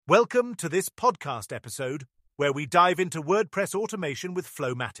Welcome to this podcast episode where we dive into WordPress automation with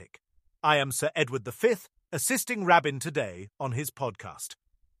FlowMattic. I am Sir Edward V, assisting Rabin today on his podcast.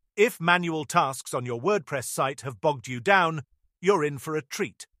 If manual tasks on your WordPress site have bogged you down, you're in for a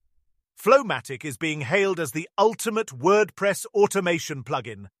treat. FlowMattic is being hailed as the ultimate WordPress automation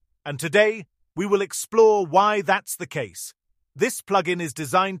plugin, and today we will explore why that's the case. This plugin is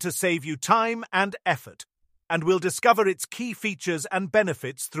designed to save you time and effort, and we'll discover its key features and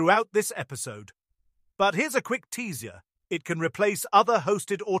benefits throughout this episode. But here's a quick teaser. It can replace other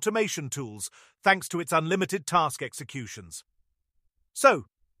hosted automation tools thanks to its unlimited task executions. So,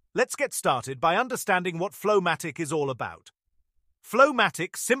 let's get started by understanding what FlowMattic is all about.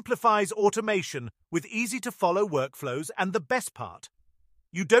 FlowMattic simplifies automation with easy-to-follow workflows, and the best part,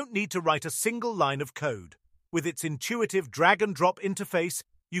 you don't need to write a single line of code. With its intuitive drag-and-drop interface,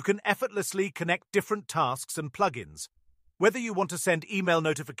 you can effortlessly connect different tasks and plugins. Whether you want to send email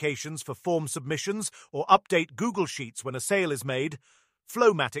notifications for form submissions or update Google Sheets when a sale is made,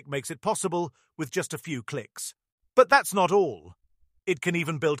 FlowMattic makes it possible with just a few clicks. But that's not all. It can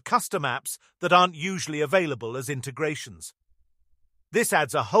even build custom apps that aren't usually available as integrations. This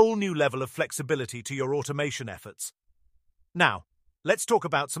adds a whole new level of flexibility to your automation efforts. Now, let's talk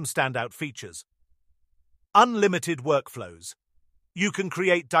about some standout features. Unlimited workflows. You can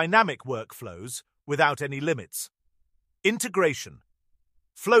create dynamic workflows without any limits. Integration.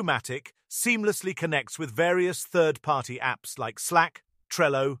 FlowMattic seamlessly connects with various third-party apps like Slack,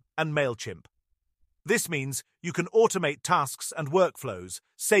 Trello, and MailChimp. This means you can automate tasks and workflows,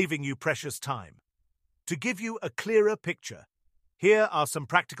 saving you precious time. To give you a clearer picture, here are some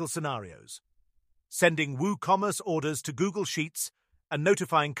practical scenarios. Sending WooCommerce orders to Google Sheets and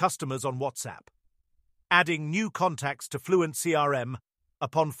notifying customers on WhatsApp. Adding new contacts to Fluent CRM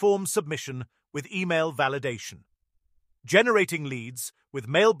upon form submission with email validation. Generating leads with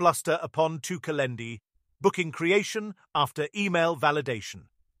MailBluster upon to Calendly, booking creation after email validation.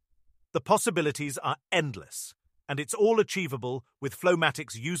 The possibilities are endless, and it's all achievable with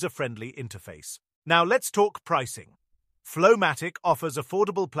FlowMattic's user-friendly interface. Now let's talk pricing. FlowMattic offers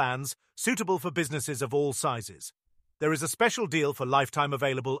affordable plans suitable for businesses of all sizes. There is a special deal for lifetime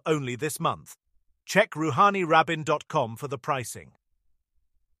available only this month. Check ruhanirabin.com for the pricing.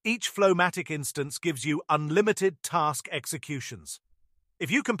 Each FlowMattic instance gives you unlimited task executions.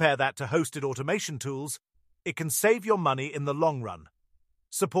 If you compare that to hosted automation tools, it can save your money in the long run.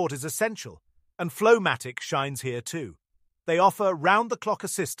 Support is essential, and FlowMattic shines here too. They offer round-the-clock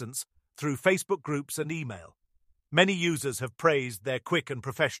assistance through Facebook groups and email. Many users have praised their quick and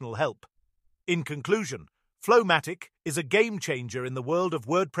professional help. In conclusion, FlowMattic is a game-changer in the world of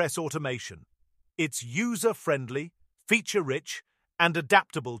WordPress automation. It's user-friendly, feature-rich, and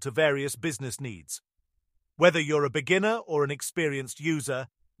adaptable to various business needs. Whether you're a beginner or an experienced user,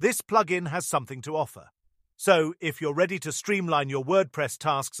 this plugin has something to offer. So, if you're ready to streamline your WordPress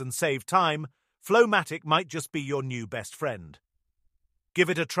tasks and save time, FlowMattic might just be your new best friend. Give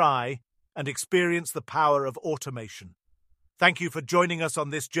it a try and experience the power of automation. Thank you for joining us on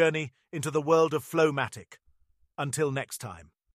this journey into the world of FlowMattic. Until next time.